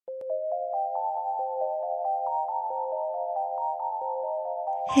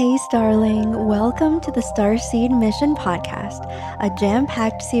Hey, Starling, welcome to the Starseed Mission Podcast, a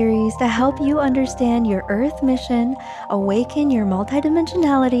jam-packed series to help you understand your Earth mission, awaken your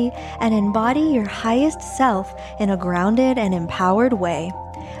multidimensionality, and embody your highest self in a grounded and empowered way.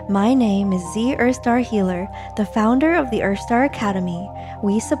 My name is Z Earthstar Healer, the founder of the Earthstar Academy.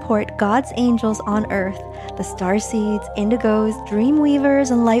 We support God's angels on Earth, the starseeds, indigos,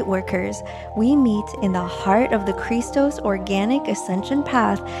 dreamweavers, and lightworkers. We meet in the heart of the Christos Organic Ascension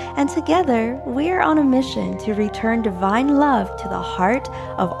Path, and together we are on a mission to return divine love to the heart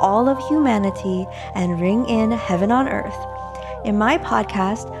of all of humanity and ring in heaven on earth. In my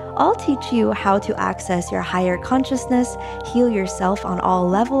podcast, I'll teach you how to access your higher consciousness, heal yourself on all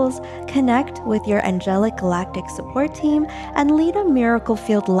levels, connect with your angelic galactic support team, and lead a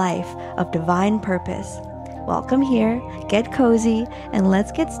miracle-filled life of divine purpose. Welcome here, get cozy, and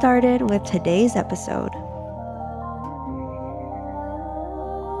let's get started with today's episode.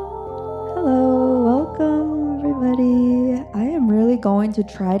 Hello, welcome everybody. I am really going to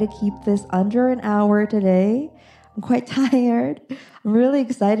try to keep this under an hour today. I'm quite tired. I'm really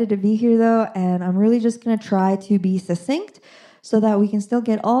excited to be here though, and I'm really just going to try to be succinct so that we can still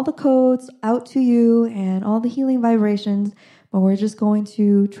get all the codes out to you and all the healing vibrations, but we're just going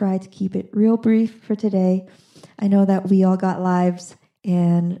to try to keep it real brief for today. I know that we all got lives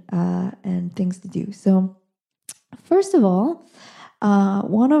and things to do. So first of all,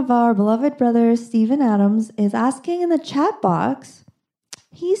 one of our beloved brothers, Stephen Adams, is asking in the chat box.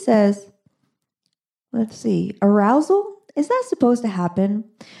 He says, let's see, arousal? Is that supposed to happen?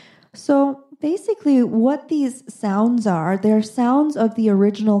 So basically what these sounds are, they're sounds of the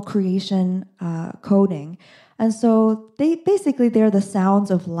original creation coding. And so they're the sounds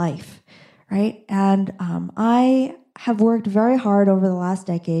of life, right? And I have worked very hard over the last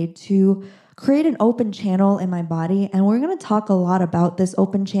decade to create an open channel in my body. And we're going to talk a lot about this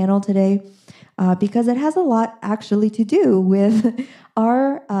open channel today because it has a lot actually to do with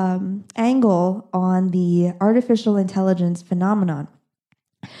our angle on the artificial intelligence phenomenon.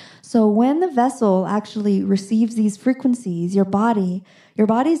 So when the vessel actually receives these frequencies, your body is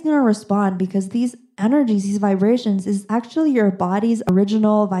going to respond because these energies, these vibrations is actually your body's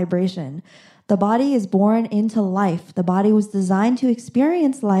original vibration. The body is born into life. The body was designed to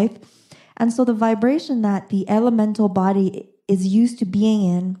experience life. And so the vibration that the elemental body is used to being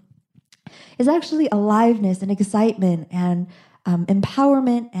in is actually aliveness and excitement and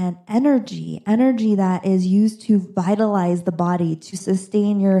empowerment and energy that is used to vitalize the body, to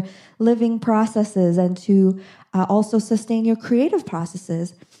sustain your living processes and to also sustain your creative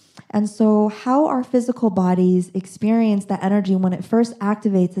processes. And so how our physical bodies experience that energy when it first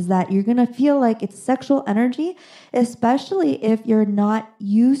activates is that you're going to feel like it's sexual energy, especially if you're not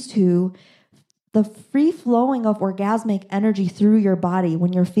used to the free flowing of orgasmic energy through your body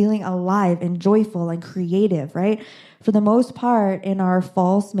when you're feeling alive and joyful and creative, right? For the most part, in our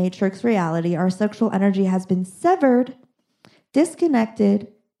false matrix reality, our sexual energy has been severed,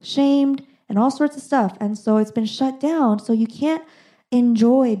 disconnected, shamed, and all sorts of stuff. And so it's been shut down. So you can't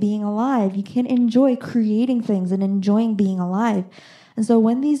enjoy being alive. You can't enjoy creating things and enjoying being alive. And so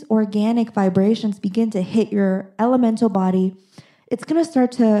when these organic vibrations begin to hit your elemental body, it's going to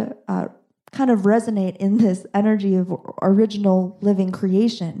start to kind of resonate in this energy of original living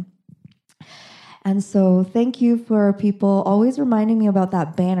creation. And so thank you for people always reminding me about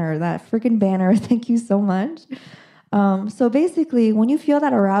that banner, that freaking banner. Thank you so much. So basically, when you feel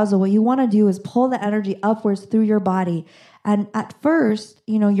that arousal, what you want to do is pull the energy upwards through your body. And at first,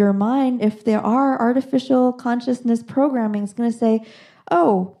 your mind, if there are artificial consciousness programming, is going to say,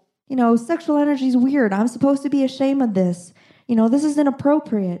 oh, sexual energy is weird. I'm supposed to be ashamed of this. This is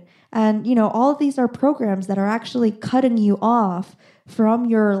inappropriate. And, all of these are programs that are actually cutting you off from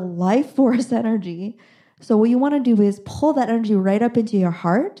your life force energy. So what you want to do is pull that energy right up into your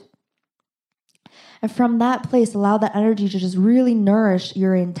heart. And from that place, allow that energy to just really nourish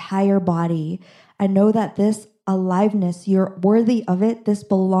your entire body. And know that this aliveness, you're worthy of it. This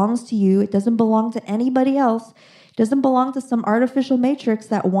belongs to you. It doesn't belong to anybody else. It doesn't belong to some artificial matrix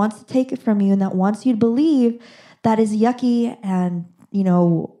that wants to take it from you and that wants you to believe that is yucky and,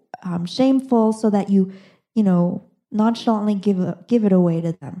 shameful so that you nonchalantly give it away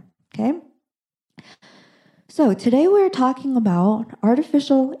to them. Okay. So today we're talking about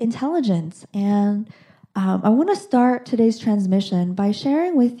artificial intelligence, and I want to start today's transmission by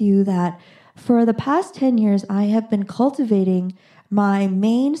sharing with you that for the past 10 years, I have been cultivating my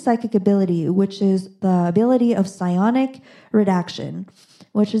main psychic ability, which is the ability of psionic redaction,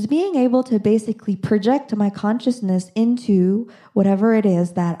 which is being able to basically project my consciousness into whatever it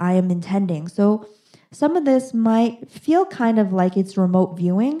is that I am intending. So some of this might feel kind of like it's remote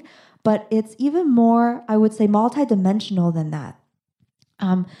viewing, but it's even more, I would say, multidimensional than that.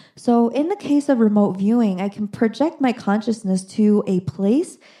 So in the case of remote viewing, I can project my consciousness to a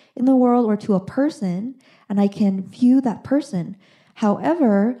place in the world or to a person, and I can view that person.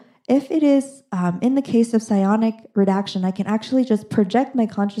 However, if it is in the case of psionic redaction, I can actually just project my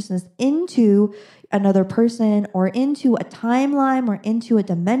consciousness into another person or into a timeline or into a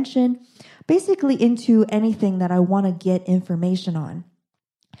dimension, basically into anything that I want to get information on.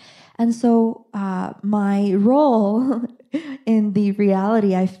 And so my role in the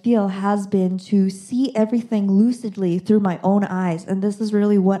reality, I feel, has been to see everything lucidly through my own eyes. And this is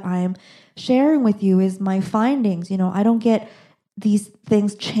really what I'm sharing with you is my findings. I don't get these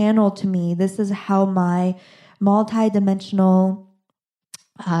things channeled to me. This is how my multidimensional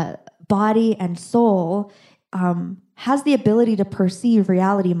body and soul has the ability to perceive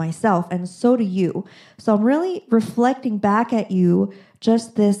reality myself, and so do you. So I'm really reflecting back at you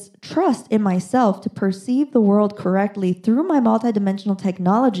just this trust in myself to perceive the world correctly through my multidimensional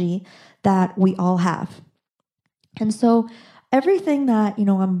technology that we all have. And so everything that, I'm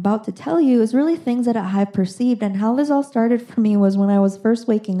about to tell you is really things that I've perceived. And how this all started for me was when I was first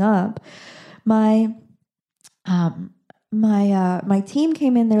waking up. My team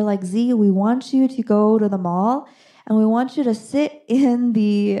came in, they're like, Z, we want you to go to the mall and we want you to sit in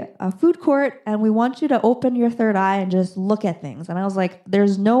the food court and we want you to open your third eye and just look at things. And I was like,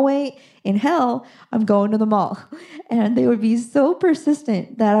 there's no way in hell I'm going to the mall. And they would be so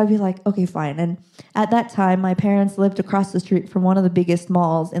persistent that I'd be like, okay, fine. And at that time, my parents lived across the street from one of the biggest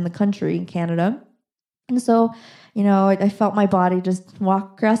malls in the country in Canada. And so, I felt my body just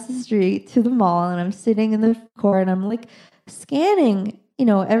walk across the street to the mall, and I'm sitting in the court and I'm like scanning,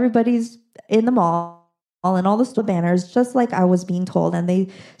 everybody's in the mall and all the store banners, just like I was being told. And they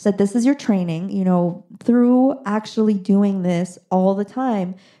said, this is your training, through actually doing this all the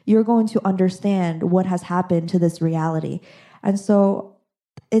time, you're going to understand what has happened to this reality. And so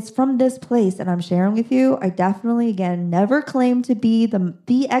it's from this place that I'm sharing with you. I definitely, again, never claim to be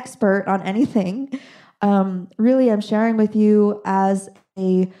the expert on anything. Really, I'm sharing with you as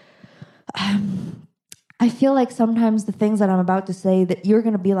I feel like sometimes the things that I'm about to say that you're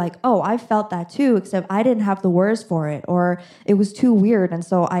going to be like, oh, I felt that too, except I didn't have the words for it, or it was too weird. And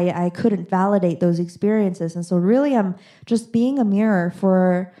so I couldn't validate those experiences. And so really I'm just being a mirror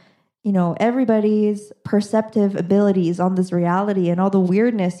for, everybody's perceptive abilities on this reality and all the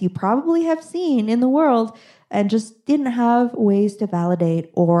weirdness you probably have seen in the world and just didn't have ways to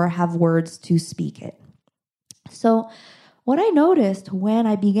validate or have words to speak it. So what I noticed when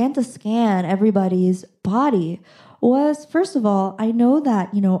I began to scan everybody's body was, first of all, I know that,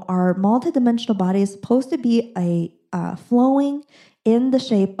 our multidimensional body is supposed to be flowing in the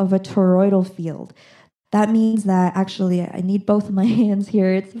shape of a toroidal field. That means that actually I need both of my hands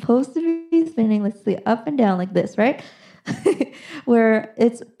here. It's supposed to be spinning, let's see, up and down like this, right? Where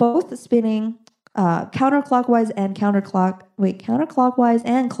it's both spinning counterclockwise and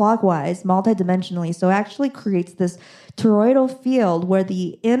clockwise multidimensionally. So it actually creates this toroidal field where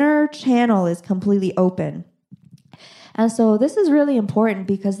the inner channel is completely open. And so this is really important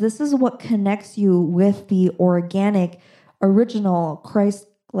because this is what connects you with the organic, original,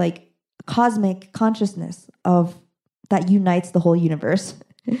 Christ-like cosmic consciousness of that unites the whole universe.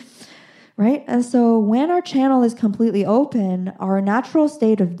 Right? And so when our channel is completely open, our natural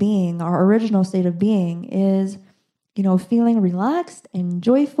state of being, our original state of being is, feeling relaxed and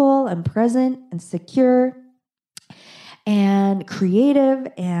joyful and present and secure and creative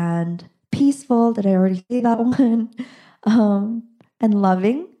and peaceful. Did I already say that one? And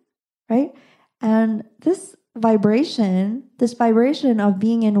loving, right? And this vibration of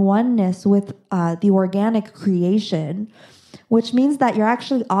being in oneness with the organic creation, which means that you're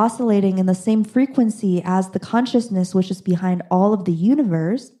actually oscillating in the same frequency as the consciousness which is behind all of the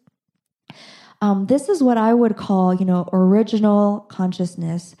universe. This is what I would call, original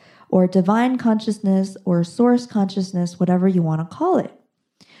consciousness or divine consciousness or source consciousness, whatever you want to call it.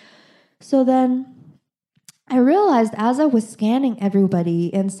 So then I realized as I was scanning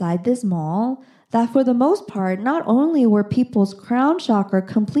everybody inside this mall that for the most part, not only were people's crown chakra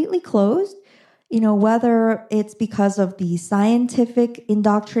completely closed, whether it's because of the scientific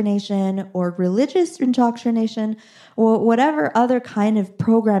indoctrination or religious indoctrination or whatever other kind of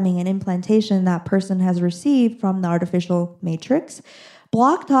programming and implantation that person has received from the artificial matrix,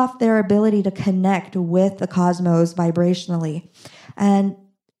 blocked off their ability to connect with the cosmos vibrationally. And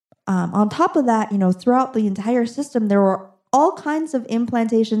on top of that, throughout the entire system, there were all kinds of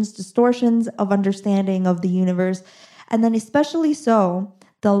implantations, distortions of understanding of the universe. And then especially so,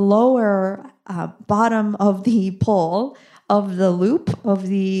 the lower bottom of the pole of the loop of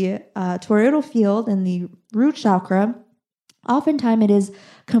the toroidal field and the root chakra, oftentimes it is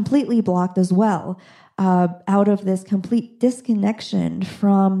completely blocked as well, out of this complete disconnection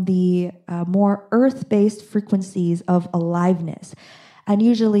from the more earth-based frequencies of aliveness. And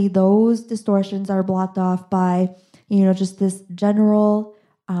usually those distortions are blocked off by, just this general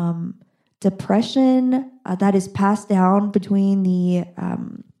depression that is passed down between the,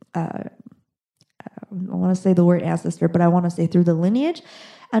 I want to say the word ancestor, but I want to say through the lineage,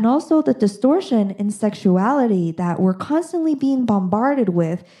 and also the distortion in sexuality that we're constantly being bombarded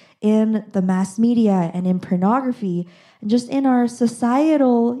with in the mass media and in pornography, and just in our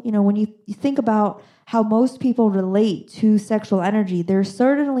societal, when you think about how most people relate to sexual energy, they're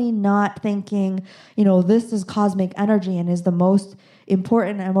certainly not thinking, this is cosmic energy and is the most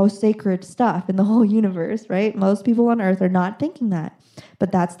important and most sacred stuff in the whole universe, right? Most people on earth are not thinking that,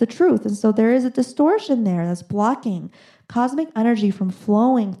 but that's the truth. And so there is a distortion there that's blocking cosmic energy from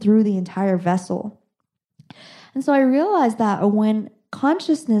flowing through the entire vessel. And so I realized that when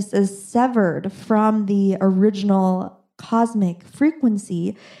consciousness is severed from the original cosmic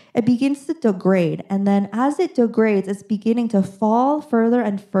frequency, it begins to degrade. And then as it degrades, it's beginning to fall further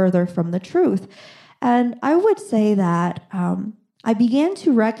and further from the truth. And I would say that I began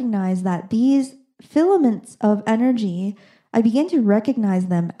to recognize that these filaments of energy, I began to recognize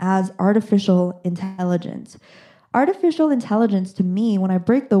them as artificial intelligence. Artificial intelligence, to me, when I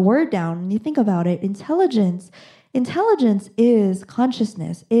break the word down and you think about it, intelligence is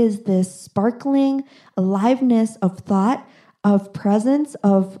consciousness, is this sparkling aliveness of thought, of presence,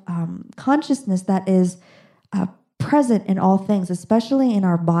 of consciousness that is present in all things, especially in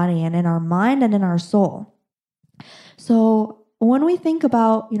our body and in our mind and in our soul. So when we think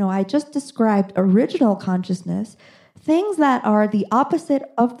about, I just described original consciousness, things that are the opposite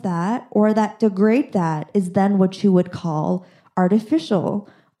of that or that degrade that is then what you would call artificial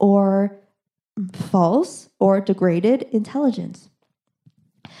or false or degraded intelligence.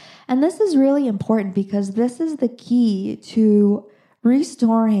 And this is really important because this is the key to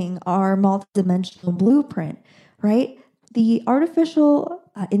restoring our multidimensional blueprint, right? The artificial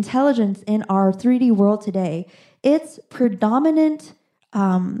intelligence in our 3D world today, its predominant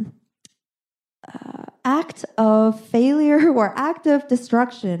act of failure or act of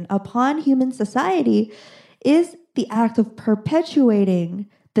destruction upon human society is the act of perpetuating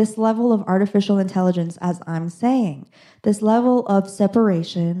this level of artificial intelligence, as I'm saying, this level of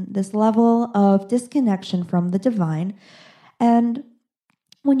separation, this level of disconnection from the divine. And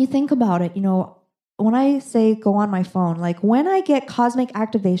when you think about it, when I say go on my phone, like when I get cosmic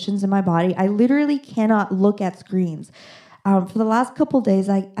activations in my body, I literally cannot look at screens. For the last couple of days,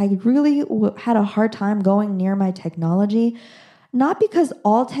 I really had a hard time going near my technology, not because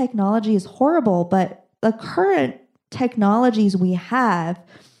all technology is horrible, but the current technologies we have,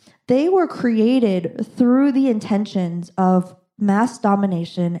 they were created through the intentions of mass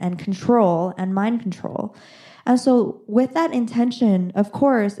domination and control and mind control. And so with that intention, of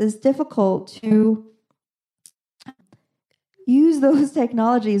course, it's difficult to use those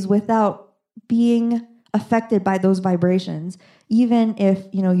technologies without being affected by those vibrations, even if,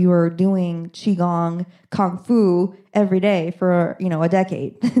 you are doing Qigong, Kung Fu every day for, a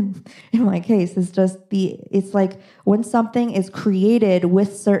decade. In my case, it's like when something is created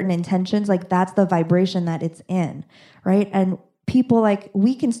with certain intentions, like that's the vibration that it's in, right? And people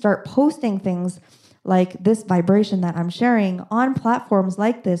we can start posting things like this vibration that I'm sharing on platforms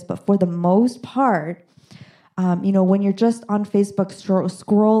like this, but for the most part, when you're just on Facebook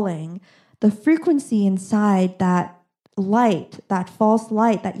scrolling, the frequency inside that light, that false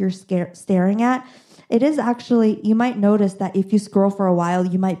light that you're staring at, it is actually, you might notice that if you scroll for a while,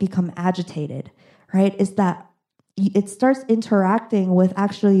 you might become agitated, right? Is that it starts interacting with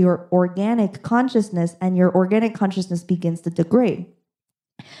actually your organic consciousness, and your organic consciousness begins to degrade.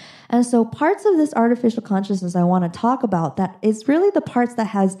 And so parts of this artificial consciousness I want to talk about that is really the parts that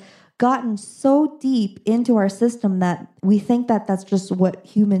has gotten so deep into our system that we think that that's just what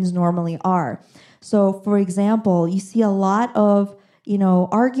humans normally are. So, for example, you see a lot of,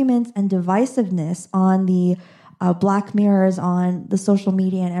 arguments and divisiveness on the Black Mirrors, on the social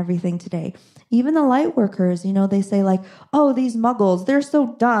media and everything today. Even the light workers, they say oh, these muggles, they're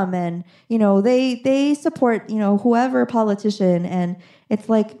so dumb. And, they support, whoever politician. And it's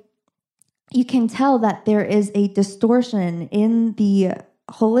you can tell that there is a distortion in the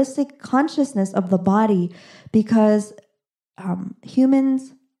holistic consciousness of the body because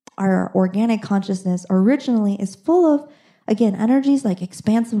humans, our organic consciousness originally is full of, again, energies like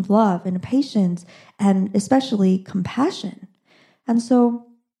expansive love and patience and especially compassion. And so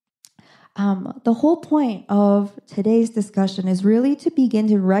The whole point of today's discussion is really to begin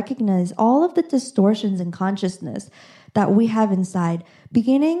to recognize all of the distortions in consciousness that we have inside,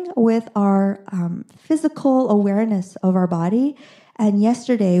 beginning with our physical awareness of our body. And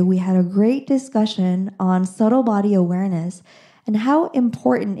yesterday we had a great discussion on subtle body awareness and how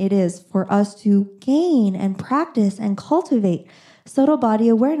important it is for us to gain and practice and cultivate subtle body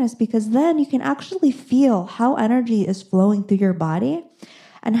awareness, because then you can actually feel how energy is flowing through your body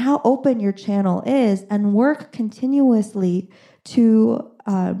and how open your channel is, and work continuously to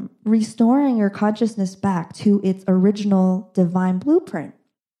restoring your consciousness back to its original divine blueprint,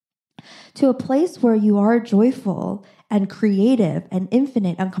 to a place where you are joyful and creative and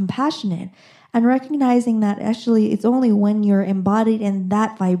infinite and compassionate, and recognizing that actually it's only when you're embodied in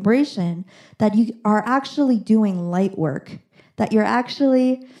that vibration that you are actually doing light work, that you're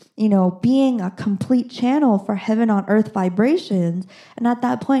actually, being a complete channel for heaven on earth vibrations. And at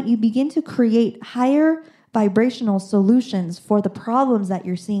that point, you begin to create higher vibrational solutions for the problems that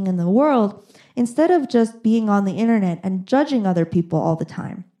you're seeing in the world, instead of just being on the internet and judging other people all the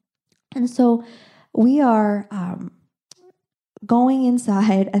time. And so we are going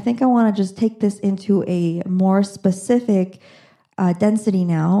inside. I think I want to just take this into a more specific density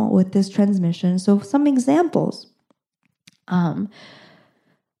now with this transmission. So some examples.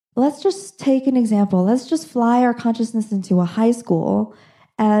 Let's just take an example. Let's just fly our consciousness into a high school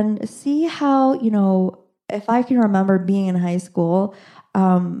and see how, if I can remember being in high school,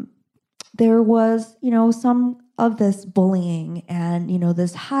 there was, some of this bullying and,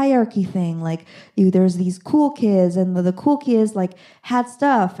 this hierarchy thing. Like there's these cool kids, and the cool kids like had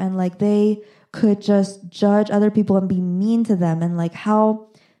stuff, and like they could just judge other people and be mean to them. And like how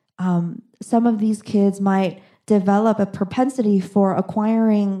some of these kids might develop a propensity for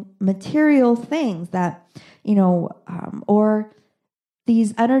acquiring material things that, or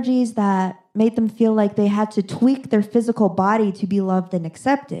these energies that made them feel like they had to tweak their physical body to be loved and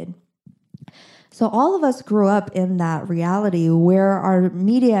accepted. So all of us grew up in that reality where our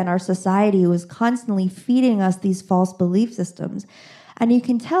media and our society was constantly feeding us these false belief systems. And you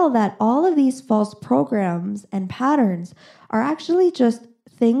can tell that all of these false programs and patterns are actually just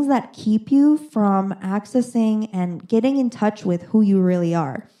things that keep you from accessing and getting in touch with who you really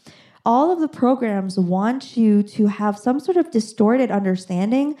are. All of the programs want you to have some sort of distorted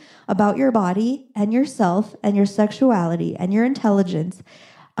understanding about your body and yourself and your sexuality and your intelligence.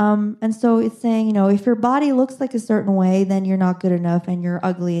 And so it's saying, if your body looks like a certain way, then you're not good enough and you're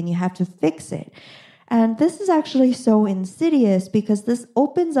ugly and you have to fix it. And this is actually so insidious, because this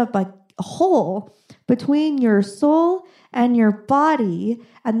opens up a hole between your soul and your body,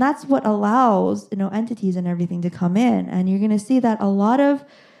 and that's what allows, entities and everything to come in. And you're going to see that a lot of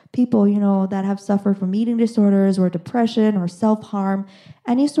people, that have suffered from eating disorders or depression or self-harm,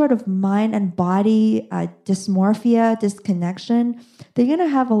 any sort of mind and body dysmorphia, disconnection, they're going to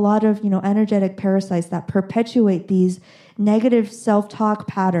have a lot of, energetic parasites that perpetuate these negative self-talk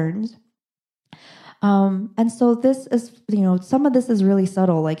patterns. And so this is, some of this is really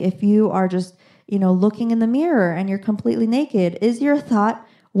subtle. Like if you are just, looking in the mirror and you're completely naked, is your thought,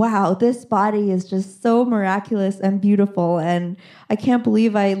 wow, this body is just so miraculous and beautiful, and I can't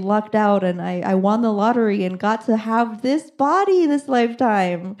believe I lucked out and I won the lottery and got to have this body this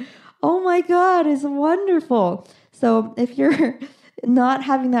lifetime. Oh my God, it's wonderful. So if you're not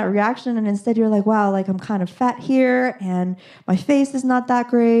having that reaction, and instead you're like, wow, like I'm kind of fat here and my face is not that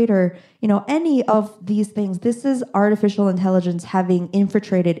great, or, any of these things, this is artificial intelligence having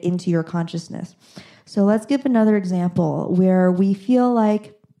infiltrated into your consciousness. So let's give another example where we feel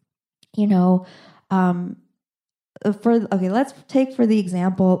like, let's take for the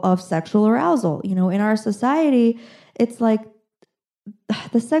example of sexual arousal. In our society, it's like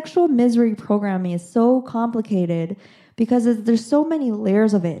the sexual misery programming is so complicated because there's so many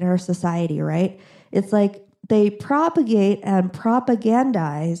layers of it in our society, right? It's like they propagate and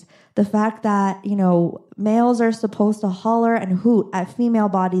propagandize the fact that, males are supposed to holler and hoot at female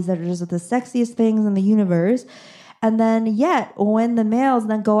bodies that are just the sexiest things in the universe. And then yet when the males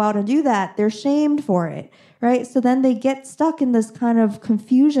then go out and do that, they're shamed for it, right? So then they get stuck in this kind of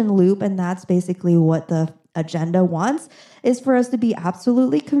confusion loop. And that's basically what the agenda wants, is for us to be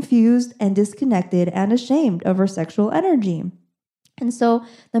absolutely confused and disconnected and ashamed of our sexual energy. And so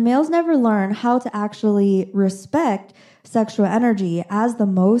the males never learn how to actually respect sexual energy as the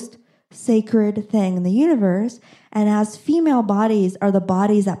most sacred thing in the universe. And as female bodies are the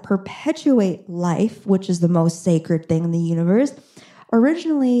bodies that perpetuate life, which is the most sacred thing in the universe,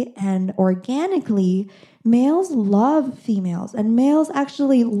 originally and organically, males love females, and males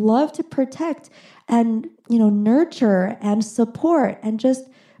actually love to protect and, nurture and support and just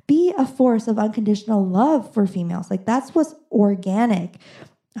be a force of unconditional love for females. Like that's what's organic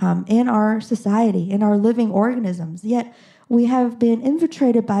in our society, in our living organisms. Yet we have been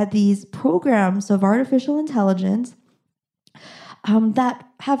infiltrated by these programs of artificial intelligence that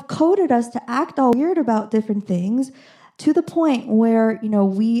have coded us to act all weird about different things, to the point where,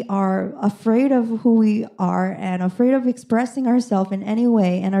 we are afraid of who we are and afraid of expressing ourselves in any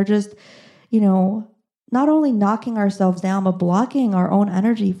way, and are just, not only knocking ourselves down, but blocking our own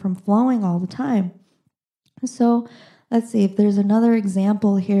energy from flowing all the time. So let's see if there's another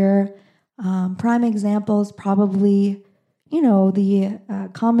example here. Prime examples, probably, the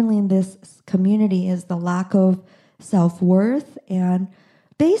commonly in this community is the lack of self-worth, and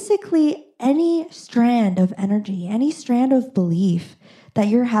basically any strand of energy, any strand of belief that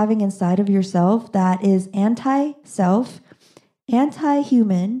you're having inside of yourself that is anti-self,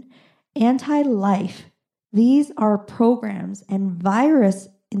 anti-human, anti-life. These are programs and virus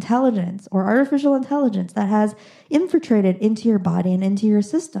intelligence or artificial intelligence that has infiltrated into your body and into your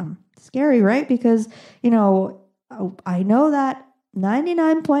system. Scary, right? Because, I know that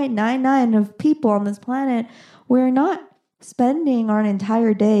 99.99% of people on this planet, we're not spending our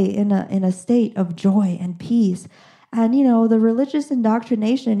entire day in a state of joy and peace. And, the religious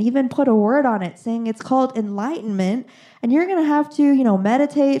indoctrination even put a word on it saying it's called enlightenment. And you're going to have to,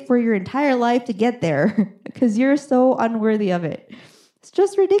 meditate for your entire life to get there because you're so unworthy of it. It's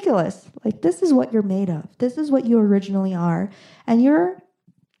just ridiculous. Like, this is what you're made of. This is what you originally are. And you're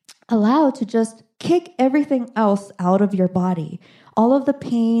allowed to just kick everything else out of your body. All of the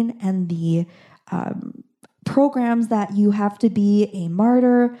pain and the programs that you have to be a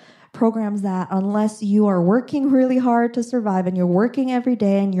martyr, programs that unless you are working really hard to survive and you're working every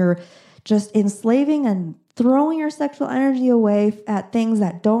day and you're just enslaving and throwing your sexual energy away at things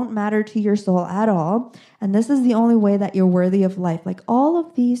that don't matter to your soul at all. And this is the only way that you're worthy of life. Like all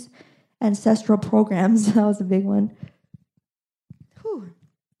of these ancestral programs, that was a big one. Whew.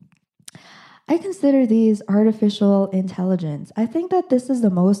 I consider these artificial intelligence. I think that this is the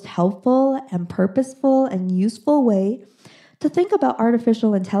most helpful and purposeful and useful way to think about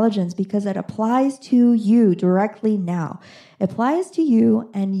artificial intelligence because it applies to you directly now. It applies to you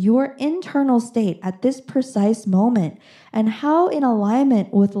and your internal state at this precise moment, and how in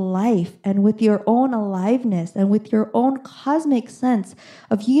alignment with life and with your own aliveness and with your own cosmic sense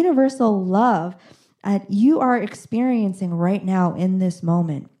of universal love that you are experiencing right now in this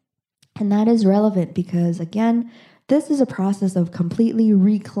moment. And that is relevant because, again, this is a process of completely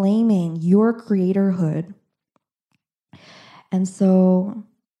reclaiming your creatorhood. And so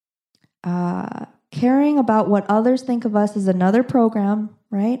caring about what others think of us is another program,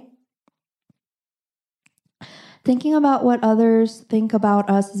 right? Thinking about what others think about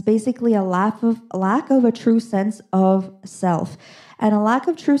us is basically a lack of a true sense of self. And a lack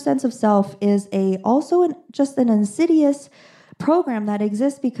of true sense of self is just an insidious program that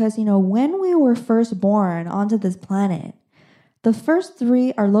exists because, when we were first born onto this planet, the first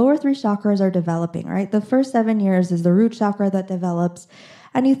our lower three chakras are developing, right? The first 7 years is the root chakra that develops.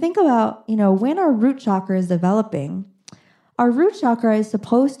 And you think about, when our root chakra is developing, our root chakra is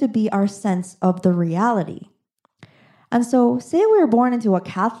supposed to be our sense of the reality. And so say we were born into a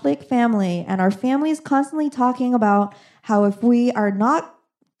Catholic family and our family is constantly talking about how if we are not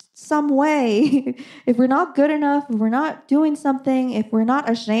some way, if we're not good enough, if we're not doing something, if we're not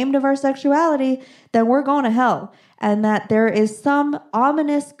ashamed of our sexuality, then we're going to hell. And that there is some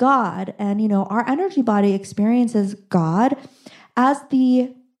ominous God. And, our energy body experiences God as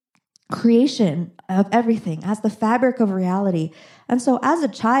the creation of everything, as the fabric of reality. And so as a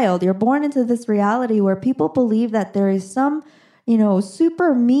child, you're born into this reality where people believe that there is some,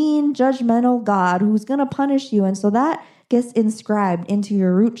 super mean, judgmental God who's going to punish you. And so that gets inscribed into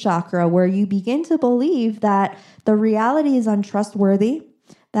your root chakra, where you begin to believe that the reality is untrustworthy,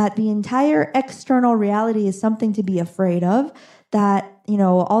 that the entire external reality is something to be afraid of, that,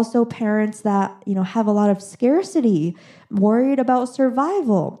 also parents that, have a lot of scarcity, worried about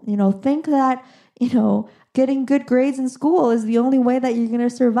survival, think that, getting good grades in school is the only way that you're going to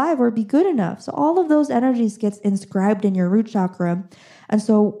survive or be good enough. So all of those energies gets inscribed in your root chakra. And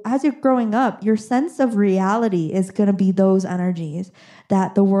so as you're growing up, your sense of reality is going to be those energies,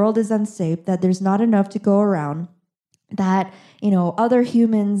 that the world is unsafe, that there's not enough to go around, that, other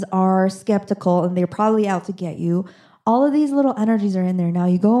humans are skeptical and they're probably out to get you. All of these little energies are in there. Now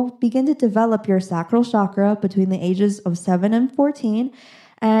you begin to develop your sacral chakra between the ages of 7 and 14.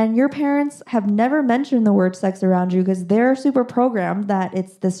 And your parents have never mentioned the word sex around you because they're super programmed that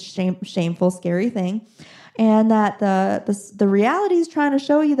it's this shameful, scary thing. And that the reality is trying to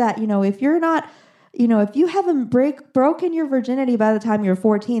show you that, if you're not if you haven't broken your virginity by the time you're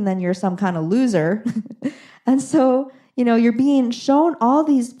 14, then you're some kind of loser. And so, you're being shown all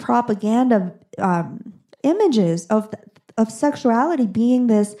these propaganda images of sexuality being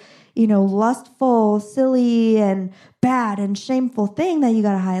this, lustful, silly, and bad and shameful thing that you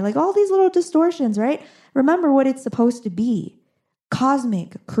got to hide. Like all these little distortions, right? Remember what it's supposed to be.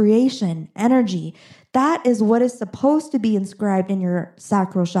 Cosmic creation, energy. That is what is supposed to be inscribed in your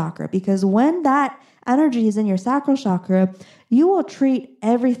sacral chakra, because when that energy is in your sacral chakra, you will treat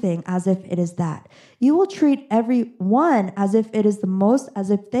everything as if it is that. You will treat everyone as if it is as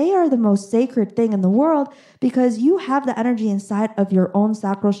if they are the most sacred thing in the world, because you have the energy inside of your own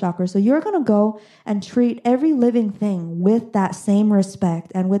sacral chakra. So you're going to go and treat every living thing with that same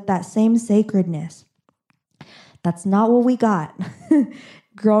respect and with that same sacredness. That's not what we got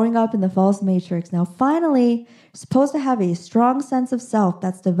growing up in the false matrix. Now, finally, you're supposed to have a strong sense of self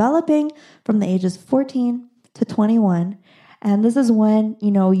that's developing from the ages 14 to 21. And this is when,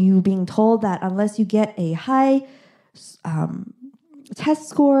 you being told that unless you get a high test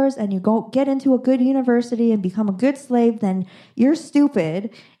scores and you go get into a good university and become a good slave, then you're stupid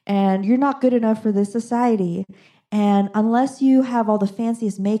and you're not good enough for this society. And unless you have all the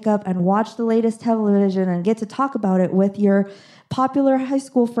fanciest makeup and watch the latest television and get to talk about it with your popular high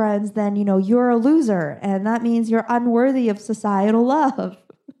school friends, then, you're a loser. And that means you're unworthy of societal love.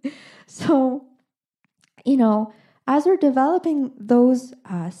 So, as we're developing those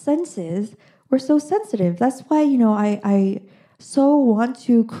senses, we're so sensitive. That's why, I so want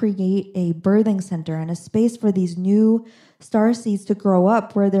to create a birthing center and a space for these new starseeds to grow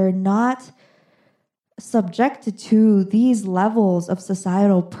up where they're not subjected to these levels of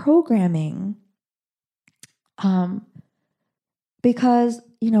societal programming, because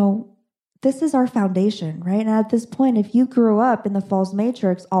this is our foundation, right? And at this point, if you grew up in the false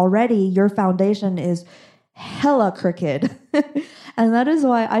matrix already, your foundation is hella crooked. And that is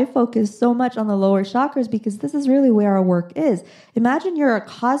why I focus so much on the lower chakras, because this is really where our work is. Imagine you're a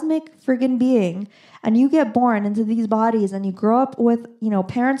cosmic friggin' being and you get born into these bodies and you grow up with,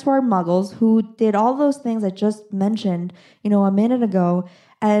 parents who are muggles who did all those things I just mentioned, a minute ago.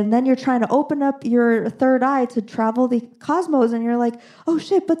 And then you're trying to open up your third eye to travel the cosmos. And you're like, oh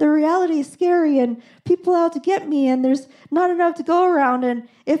shit, but the reality is scary and people out to get me and there's not enough to go around. And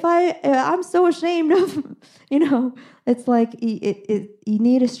I'm so ashamed of, it's like you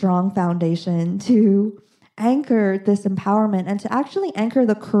need a strong foundation to anchor this empowerment and to actually anchor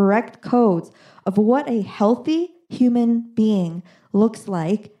the correct codes of what a healthy human being looks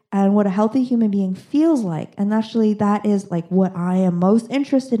like and what a healthy human being feels like. And actually that is like what I am most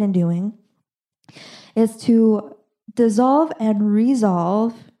interested in doing, is to dissolve and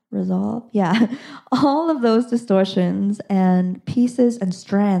resolve, all of those distortions and pieces and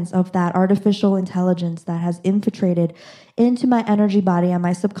strands of that artificial intelligence that has infiltrated into my energy body and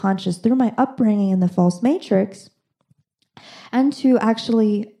my subconscious through my upbringing in the false matrix, and to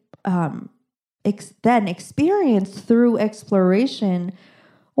actually then experience through exploration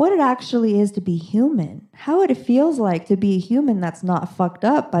what it actually is to be human, how it feels like to be a human that's not fucked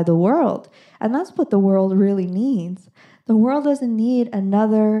up by the world. And that's what the world really needs. The world doesn't need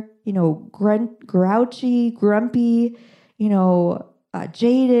another, grouchy, grumpy,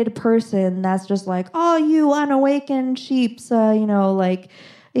 jaded person that's just like, oh, you unawakened sheeps, whatever.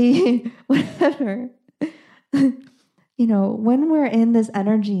 When we're in this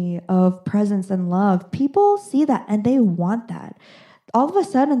energy of presence and love, people see that and they want that. All of a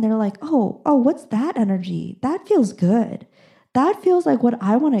sudden they're like, oh, what's that energy? That feels good. That feels like what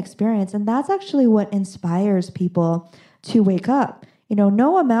I want to experience. And that's actually what inspires people to wake up.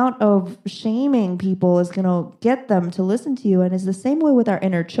 No amount of shaming people is going to get them to listen to you. And it's the same way with our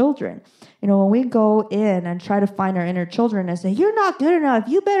inner children. When we go in and try to find our inner children and say, you're not good enough,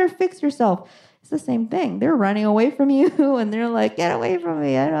 you better fix yourself. It's the same thing. They're running away from you and they're like, get away from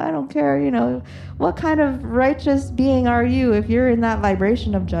me. I don't care. What kind of righteous being are you if you're in that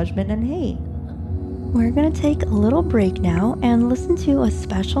vibration of judgment and hate? We're going to take a little break now and listen to a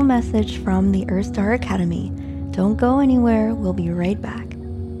special message from the Earth Star Academy. Don't go anywhere. We'll be right back.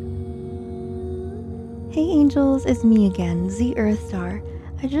 Hey angels, it's me again, Z Earth Star.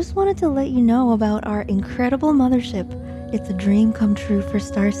 I just wanted to let you know about our incredible mothership. It's a dream come true for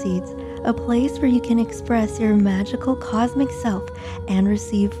starseeds. A place where you can express your magical cosmic self and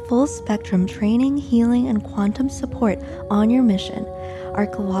receive full spectrum training, healing, and quantum support on your mission. Our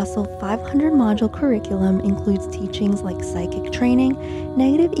colossal 500-module curriculum includes teachings like psychic training,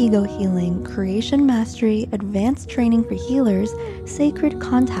 negative ego healing, creation mastery, advanced training for healers, sacred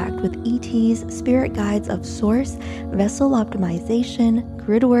contact with ETs, spirit guides of source, vessel optimization,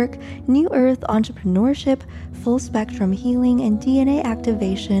 grid work, new earth entrepreneurship, full spectrum healing and DNA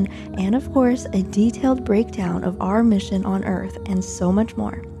activation, and of course, a detailed breakdown of our mission on Earth, and so much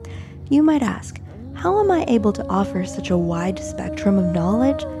more. You might ask, how am I able to offer such a wide spectrum of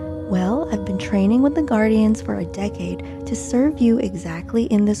knowledge? Well, I've been training with the Guardians for a decade to serve you exactly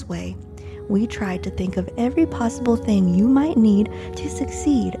in this way. We tried to think of every possible thing you might need to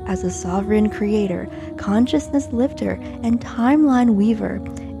succeed as a sovereign creator, consciousness lifter, and timeline weaver,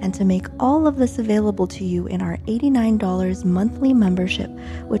 and to make all of this available to you in our $89 monthly membership,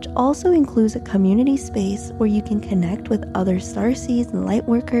 which also includes a community space where you can connect with other starseeds and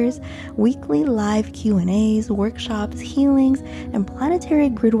lightworkers, weekly live Q&As, workshops, healings, and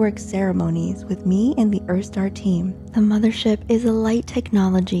planetary gridwork ceremonies with me and the Earthstar team. The mothership is a light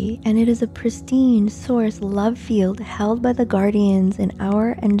technology, and it is a pristine source love field held by the Guardians and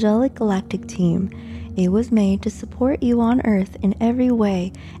our angelic galactic team. It was made to support you on Earth in every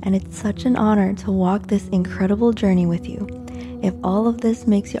way, and it's such an honor to walk this incredible journey with you. If all of this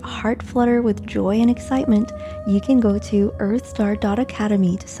makes your heart flutter with joy and excitement, you can go to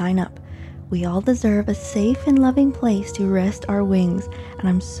earthstar.academy to sign up. We all deserve a safe and loving place to rest our wings, and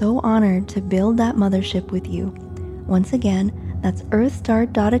I'm so honored to build that mothership with you. Once again, that's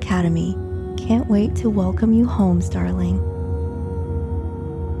earthstar.academy. Can't wait to welcome you home, Starling.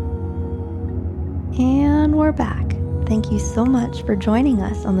 And we're back. Thank you so much for joining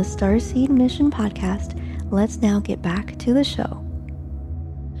us on the Starseed Mission podcast. Let's now get back to the show.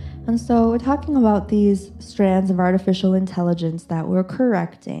 And so we're talking about these strands of artificial intelligence that we're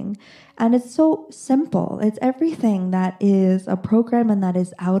correcting. And it's so simple. It's everything that is a program and that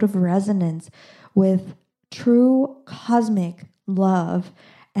is out of resonance with true cosmic love.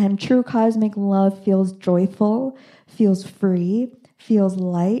 And true cosmic love feels joyful, feels free, feels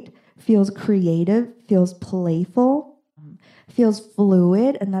light, feels creative, feels playful, feels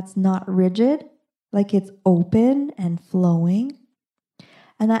fluid, and that's not rigid, like it's open and flowing.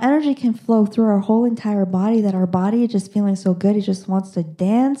 And that energy can flow through our whole entire body, that our body is just feeling so good. It just wants to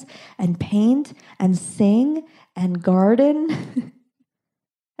dance and paint and sing and garden.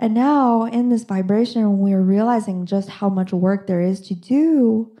 And now in this vibration, we're realizing just how much work there is to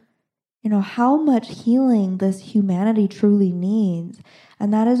do, how much healing this humanity truly needs.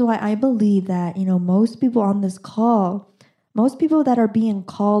 And that is why I believe that, most people on this call, most people that are being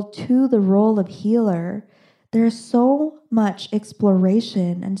called to the role of healer, there's so much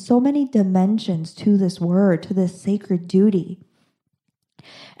exploration and so many dimensions to this word, to this sacred duty.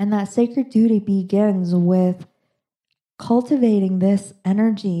 And that sacred duty begins with cultivating this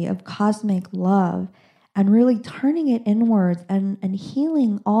energy of cosmic love and really turning it inwards and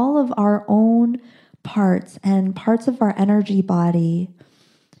healing all of our own parts and parts of our energy body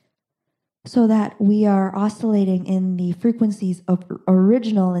so that we are oscillating in the frequencies of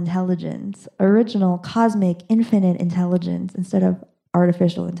original intelligence, original cosmic infinite intelligence instead of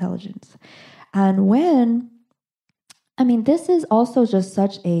artificial intelligence. And this is also just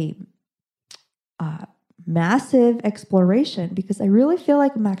such a massive exploration because I really feel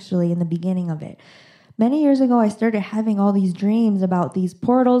like I'm actually in the beginning of it. Many years ago, I started having all these dreams about these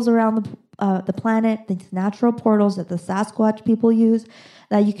portals around the planet, these natural portals that the Sasquatch people use,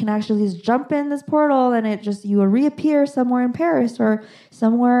 that you can actually just jump in this portal and you reappear somewhere in Paris or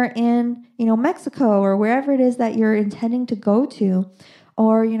somewhere in, Mexico or wherever it is that you're intending to go to.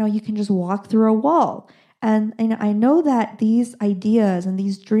 Or, you can just walk through a wall. And I know that these ideas and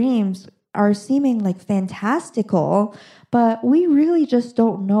these dreams are seeming like fantastical, but we really just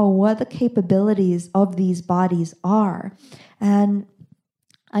don't know what the capabilities of these bodies are. And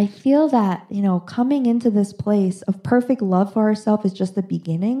I feel that, coming into this place of perfect love for ourselves is just the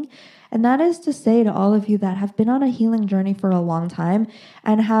beginning. And that is to say to all of you that have been on a healing journey for a long time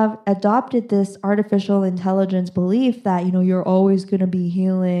and have adopted this artificial intelligence belief that, you're always going to be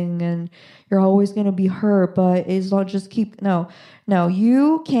healing and you're always going to be hurt, but it's not just no,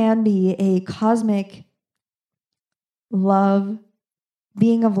 you can be a cosmic love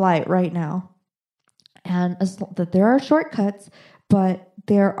being of light right now. And that there are shortcuts, but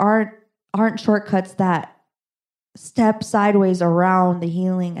there aren't shortcuts that step sideways around the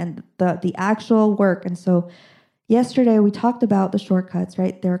healing and the actual work. And so yesterday we talked about the shortcuts,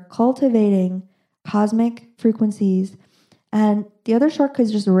 right? They're cultivating cosmic frequencies. And the other shortcut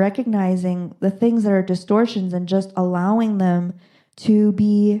is just recognizing the things that are distortions and just allowing them to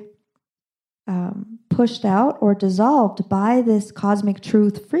be pushed out or dissolved by this cosmic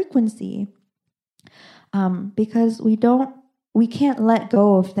truth frequency, because we can't let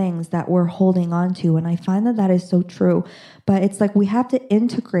go of things that we're holding on to. And I find that is so true. But it's like we have to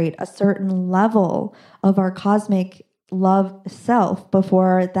integrate a certain level of our cosmic love self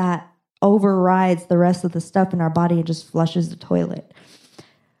before that overrides the rest of the stuff in our body and just flushes the toilet.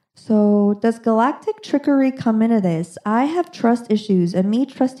 So does galactic trickery come into this? I have trust issues, and me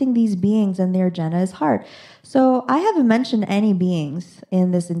trusting these beings and their agenda is hard. So I haven't mentioned any beings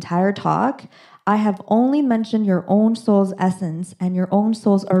in this entire talk. I have only mentioned your own soul's essence and your own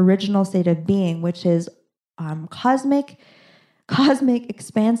soul's original state of being, which is cosmic,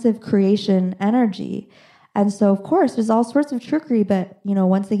 expansive creation energy. And so, of course, there's all sorts of trickery, but,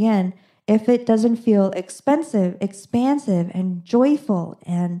 once again, if it doesn't feel expansive, and joyful,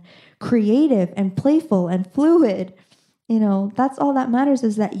 and creative, and playful, and fluid, that's all that matters,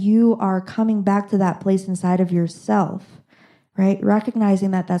 is that you are coming back to that place inside of yourself. Right?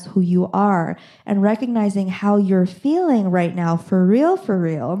 Recognizing that that's who you are, and recognizing how you're feeling right now for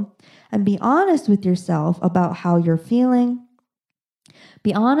real, and be honest with yourself about how you're feeling.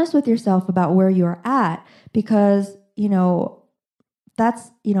 Be honest with yourself about where you're at, because,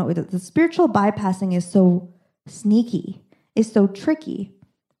 that's, the spiritual bypassing is so sneaky, is so tricky,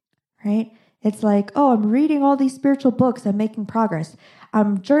 right? It's like, oh, I'm reading all these spiritual books, I'm making progress.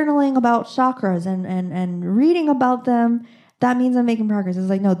 I'm journaling about chakras and reading about them. That means I'm making progress. It's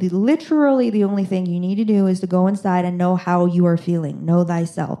like, no, literally the only thing you need to do is to go inside and know how you are feeling. Know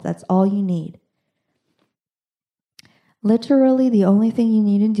thyself. That's all you need. Literally the only thing you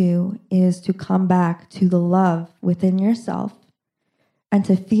need to do is to come back to the love within yourself and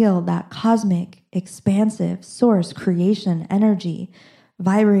to feel that cosmic, expansive source creation energy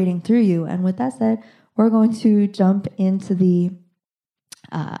vibrating through you. And with that said, we're going to jump into the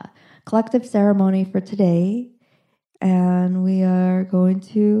collective ceremony for today. And we are going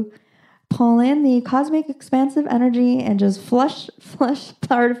to pull in the cosmic expansive energy and just flush the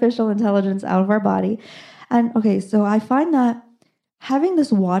artificial intelligence out of our body. And okay, so I find that having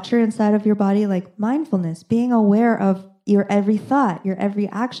this watcher inside of your body, like mindfulness, being aware of your every thought, your every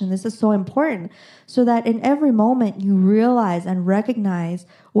action, this is so important, so that in every moment you realize and recognize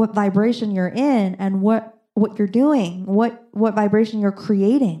what vibration you're in and what you're doing, what vibration you're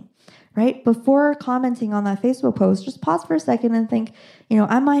creating. Right? Before commenting on that Facebook post, just pause for a second and think,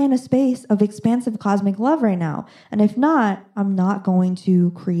 am I in a space of expansive cosmic love right now? And if not, I'm not going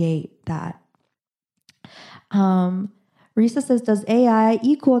to create that. Risa says, does AI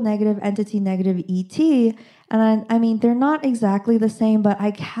equal negative entity, negative ET? And I mean, they're not exactly the same, but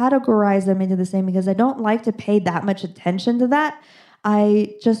I categorize them into the same because I don't like to pay that much attention to that.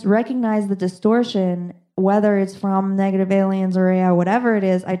 I just recognize the distortion, whether it's from negative aliens or AI, whatever it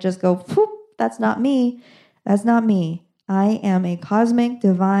is. I just go, whoop, that's not me. That's not me. I am a cosmic,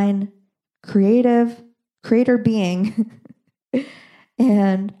 divine, creator being.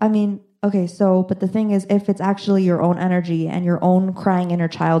 And I mean, okay, so, but the thing is, if it's actually your own energy and your own crying inner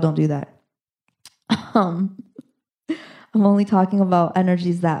child, don't do that. I'm only talking about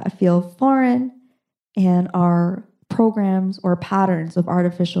energies that feel foreign and are programs or patterns of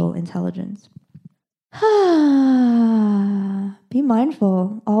artificial intelligence. Be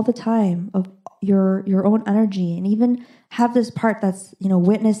mindful all the time of your own energy, and even have this part that's,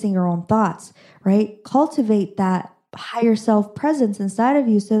 witnessing your own thoughts, right? Cultivate that higher self presence inside of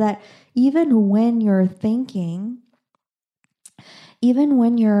you so that even when you're thinking,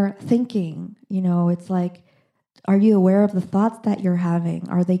 it's like, are you aware of the thoughts that you're having?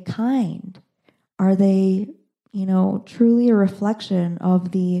 Are they kind? Are they, truly a reflection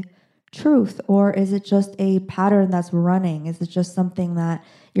of the truth? Or is it just a pattern that's running? Is it just something that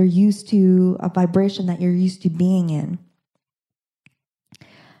you're used to, a vibration that you're used to being in?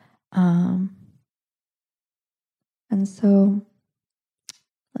 And so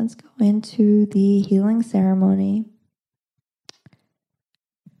let's go into the healing ceremony.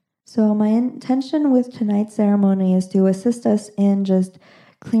 So my intention with tonight's ceremony is to assist us in just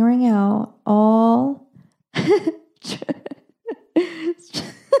clearing out all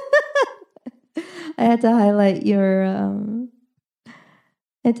I had to highlight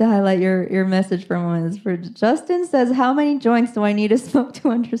your message for a moment. For Justin says, how many joints do I need to smoke to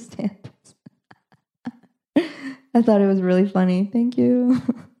understand this? I thought it was really funny. Thank you.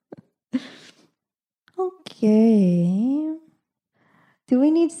 Okay. Do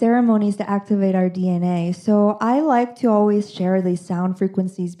we need ceremonies to activate our DNA? So I like to always share these sound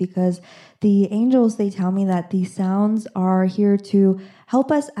frequencies because the angels, they tell me that these sounds are here to help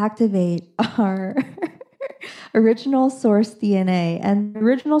us activate our original source DNA. And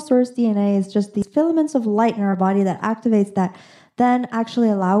original source DNA is just these filaments of light in our body that activates that then actually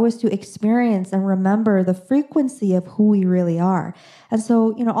allow us to experience and remember the frequency of who we really are. And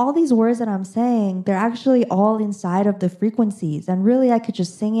so, all these words that I'm saying, they're actually all inside of the frequencies. And really, I could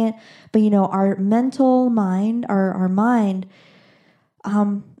just sing it. But, our mental mind, our mind,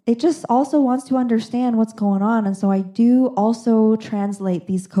 it just also wants to understand what's going on. And so I do also translate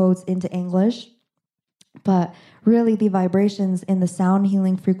these codes into English. But really, the vibrations in the sound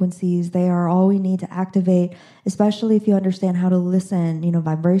healing frequencies, they are all we need to activate, especially if you understand how to listen,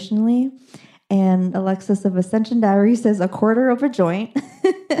 vibrationally. And Alexis of Ascension Diary says a quarter of a joint.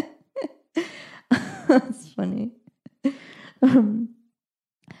 That's funny.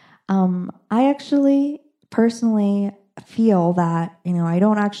 I actually personally feel that, I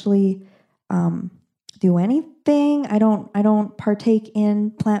don't actually do anything. I don't partake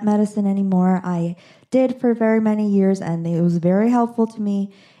in plant medicine anymore. I did for very many years, and it was very helpful to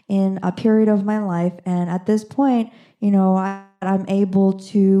me in a period of my life. And at this point, I'm able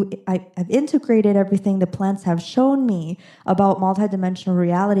to, I've integrated everything the plants have shown me about multidimensional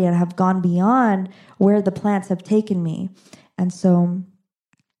reality and have gone beyond where the plants have taken me. And so,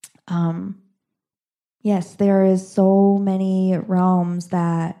 yes, there is so many realms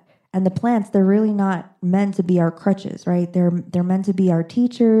and the plants, they're really not meant to be our crutches, right? They're meant to be our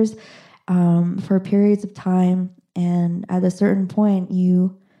teachers for periods of time. And at a certain point,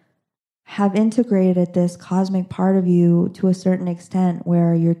 you have integrated this cosmic part of you to a certain extent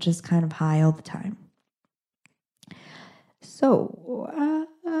where you're just kind of high all the time. So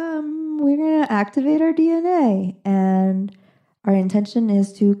we're going to activate our DNA, and our intention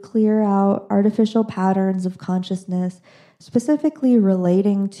is to clear out artificial patterns of consciousness, specifically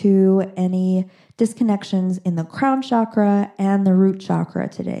relating to any disconnections in the crown chakra and the root chakra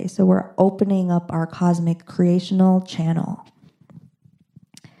today. So we're opening up our cosmic creational channel.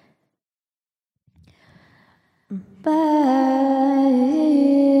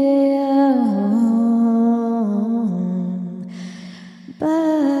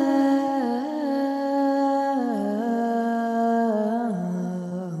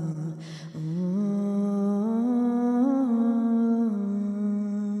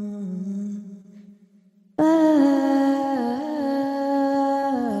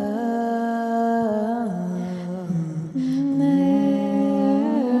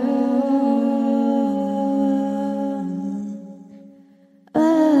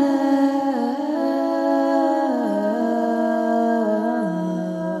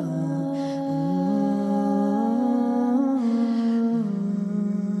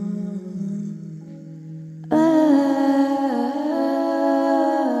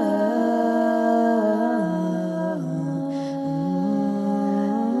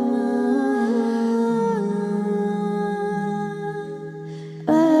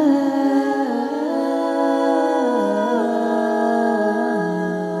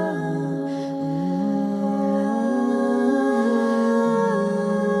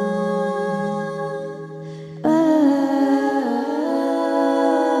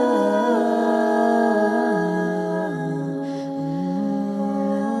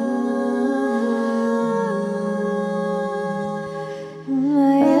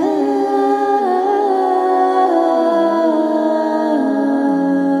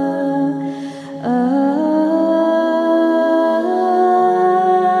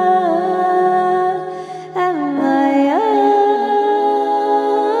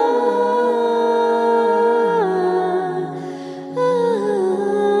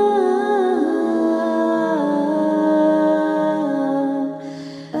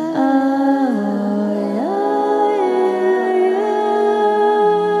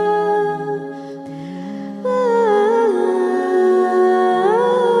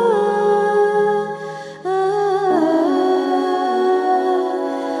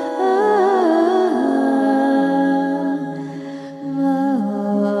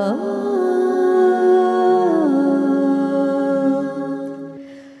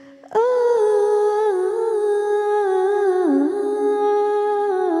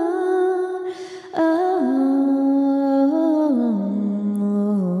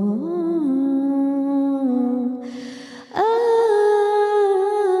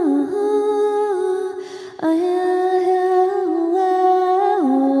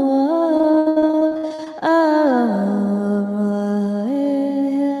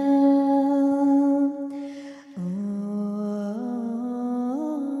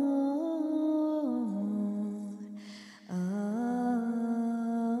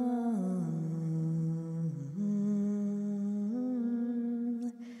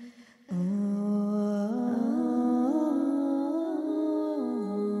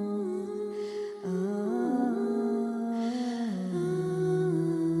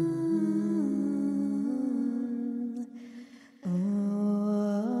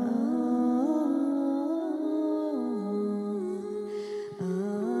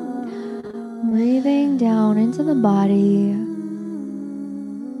 down into the body.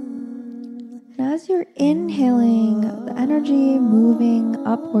 As you're inhaling, the energy moving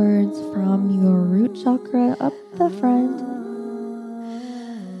upwards from your root chakra up the front,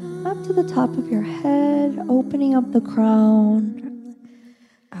 up to the top of your head, opening up the crown,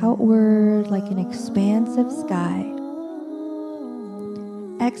 outward like an expansive sky.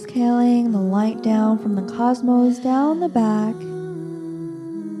 Exhaling the light down from the cosmos down the back,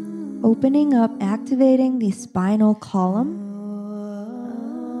 opening up, activating the spinal column.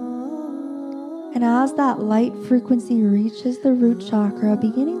 And as that light frequency reaches the root chakra,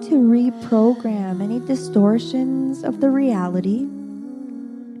 beginning to reprogram any distortions of the reality.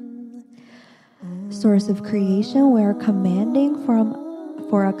 Source of creation, we are commanding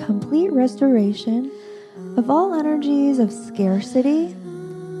for a complete restoration of all energies of scarcity,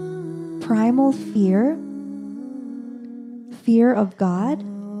 primal fear, fear of God,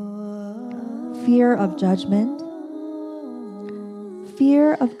 fear of judgment,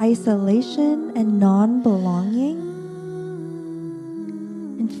 fear of isolation and non-belonging,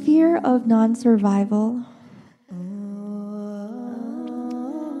 and fear of non-survival.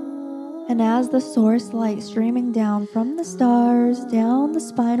 And as the source light streaming down from the stars, down the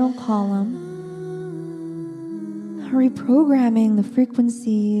spinal column, reprogramming the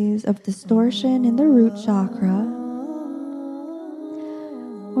frequencies of distortion in the root chakra,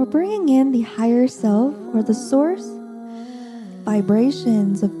 we're bringing in the higher self or the source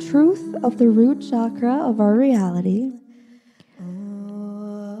vibrations of truth of the root chakra of our reality,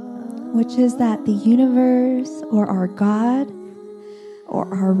 which is that the universe or our God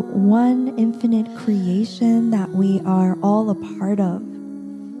or our one infinite creation that we are all a part of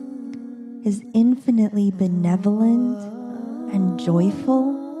is infinitely benevolent and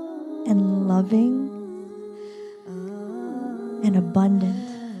joyful and loving and abundant.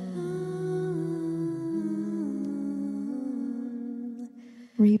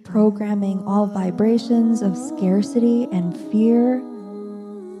 Reprogramming all vibrations of scarcity and fear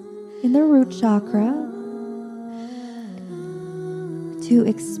in the root chakra to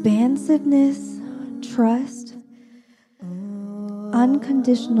expansiveness, trust,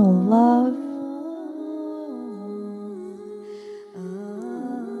 unconditional love,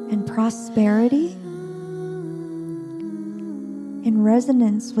 and prosperity in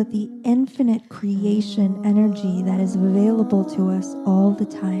resonance with the infinite creation energy that is available to us all the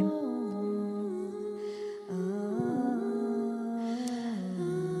time.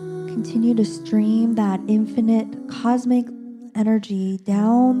 Continue to stream that infinite cosmic energy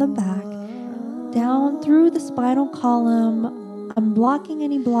down the back, down through the spinal column, unblocking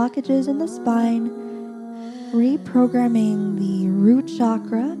any blockages in the spine, reprogramming the root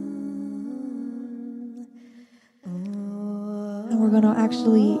chakra. And we're going to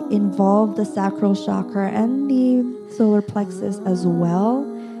actually involve the sacral chakra and the solar plexus as well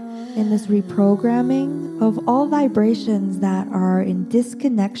in this reprogramming of all vibrations that are in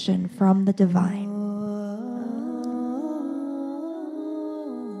disconnection from the divine.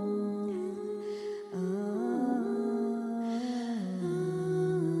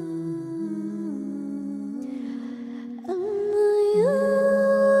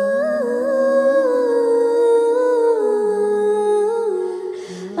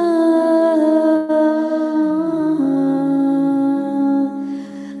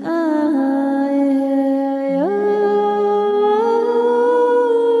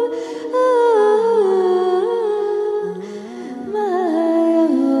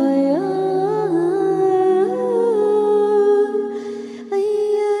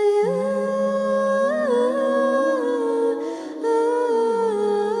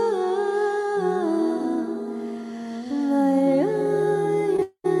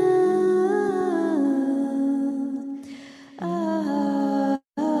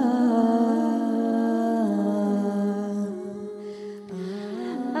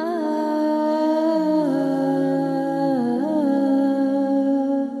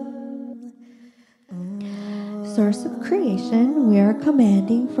 Source of creation, we are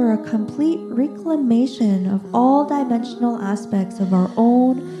commanding for a complete reclamation of all dimensional aspects of our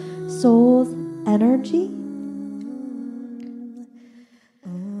own soul's energy.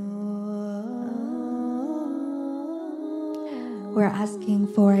 We're asking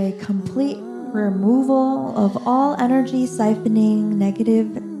for a complete removal of all energy siphoning negative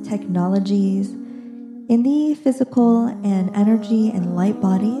technologies in the physical and energy and light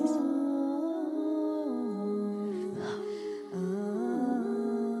bodies.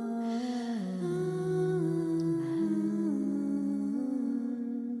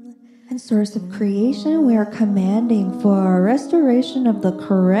 And source of creation, we are commanding for a restoration of the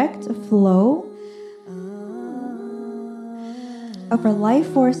correct flow of our life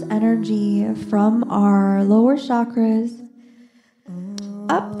force energy from our lower chakras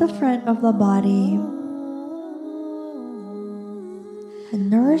up the front of the body, a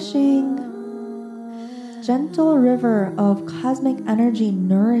nourishing, gentle river of cosmic energy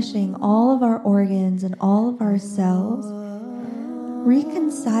nourishing all of our organs and all of our cells,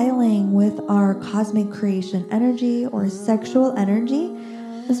 reconciling with our cosmic creation energy or sexual energy,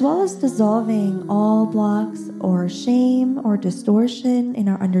 as well as dissolving all blocks or shame or distortion in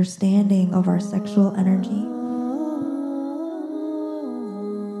our understanding of our sexual energy.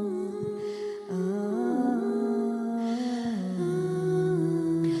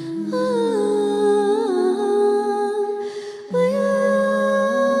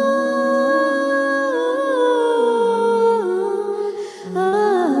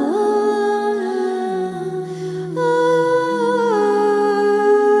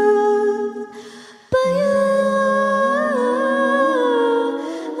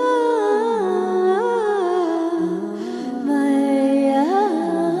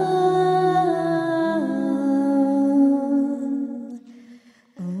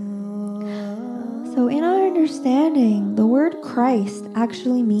 So in our understanding, the word Christ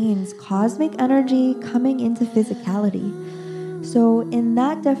actually means cosmic energy coming into physicality. So in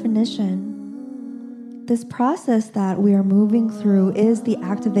that definition, this process that we are moving through is the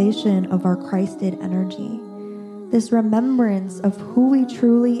activation of our Christed energy. This remembrance of who we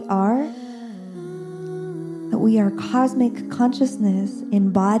truly are, that we are cosmic consciousness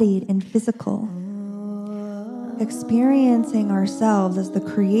embodied in physical, experiencing ourselves as the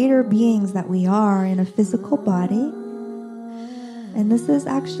creator beings that we are in a physical body. And this is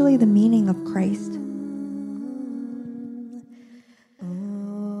actually the meaning of Christ.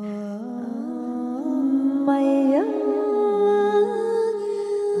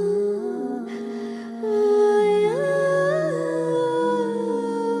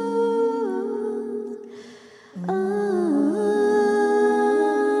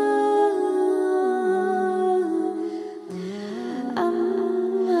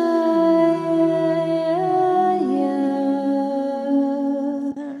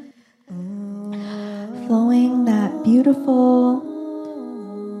 Flowing that beautiful,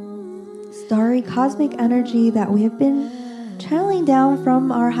 starry cosmic energy that we have been channeling down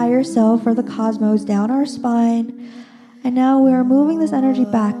from our higher self or the cosmos down our spine. And now we are moving this energy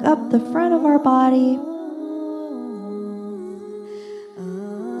back up the front of our body,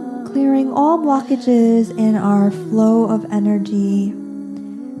 clearing all blockages in our flow of energy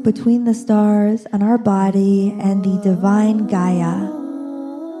between the stars and our body and the divine Gaia.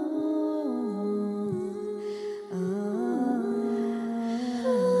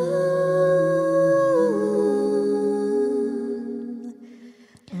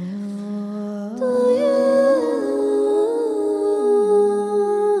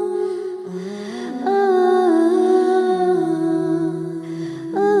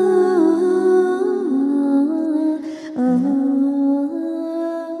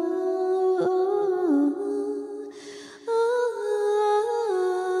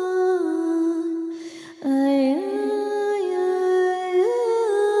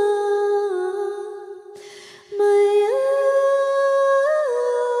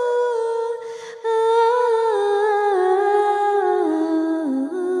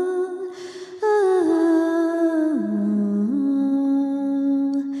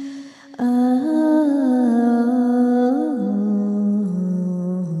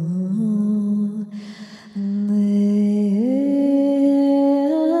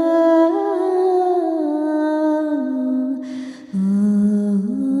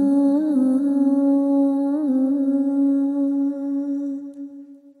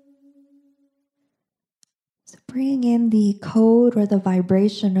 Bringing in the code or the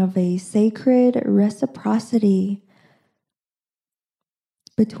vibration of a sacred reciprocity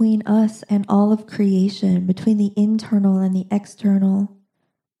between us and all of creation, between the internal and the external.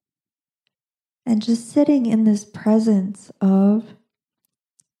 And just sitting in this presence of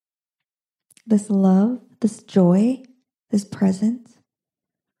this love, this joy, this presence,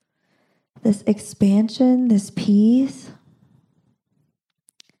 this expansion, this peace,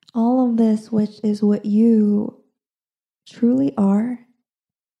 all of this, which is what you truly are.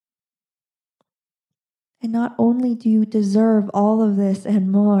 And not only do you deserve all of this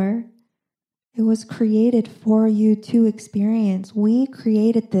and more, it was created for you to experience. We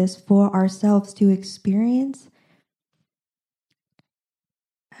created this for ourselves to experience.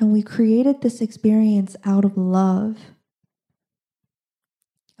 And we created this experience out of love.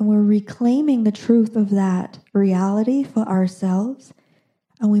 And we're reclaiming the truth of that reality for ourselves.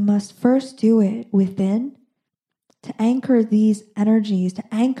 And we must first do it within, to anchor these energies, to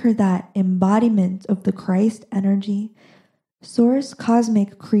anchor that embodiment of the Christ energy, source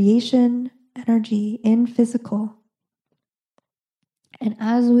cosmic creation energy in physical. And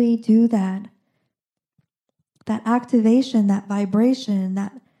as we do that activation, that vibration,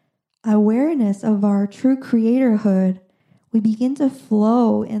 that awareness of our true creatorhood, we begin to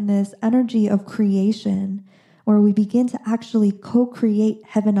flow in this energy of creation, where we begin to actually co-create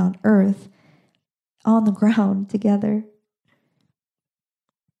heaven on earth on the ground together.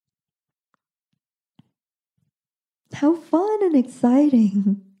 How fun and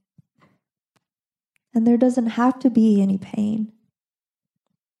exciting. And there doesn't have to be any pain.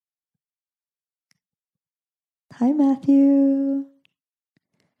 Hi, Matthew.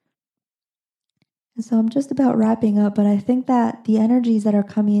 And so I'm just about wrapping up, but I think that the energies that are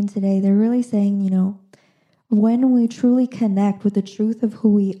coming in today, they're really saying, when we truly connect with the truth of who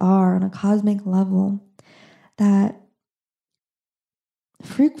we are on a cosmic level, that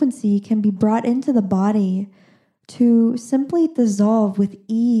frequency can be brought into the body to simply dissolve with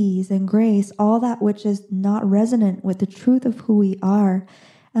ease and grace all that which is not resonant with the truth of who we are.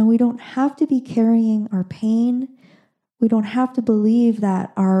 And we don't have to be carrying our pain. We don't have to believe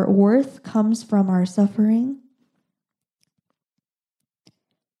that our worth comes from our suffering.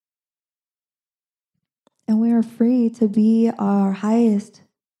 And we are free to be our highest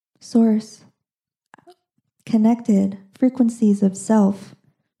source, connected frequencies of self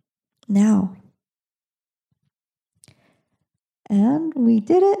now. And we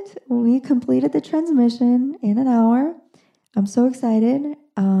did it. We completed the transmission in an hour. I'm so excited.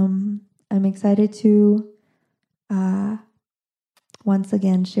 I'm excited to once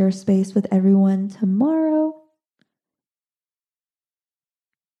again share space with everyone tomorrow.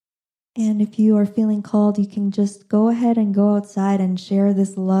 And if you are feeling called, you can just go ahead and go outside and share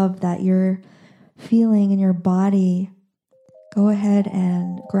this love that you're feeling in your body. Go ahead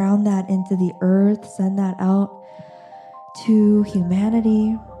and ground that into the earth, send that out to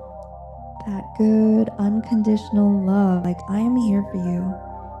humanity. That good, unconditional love, like I am here for you.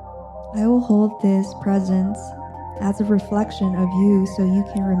 I will hold this presence as a reflection of you so you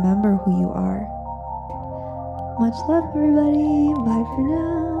can remember who you are. Much love, everybody. Bye for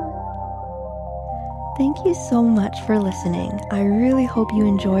now. Thank you so much for listening. I really hope you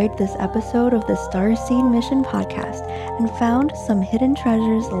enjoyed this episode of the Starseed Mission podcast and found some hidden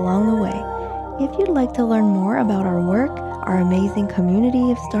treasures along the way. If you'd like to learn more about our work, our amazing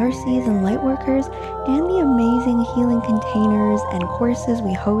community of starseeds and lightworkers, and the amazing healing containers and courses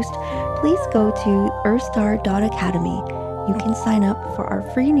we host, please go to earthstar.academy. You can sign up for our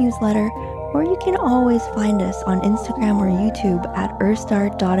free newsletter, or you can always find us on Instagram or YouTube at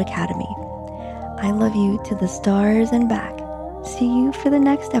earthstar.academy. I love you to the stars and back. See you for the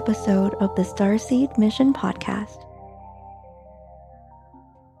next episode of the Starseed Mission podcast.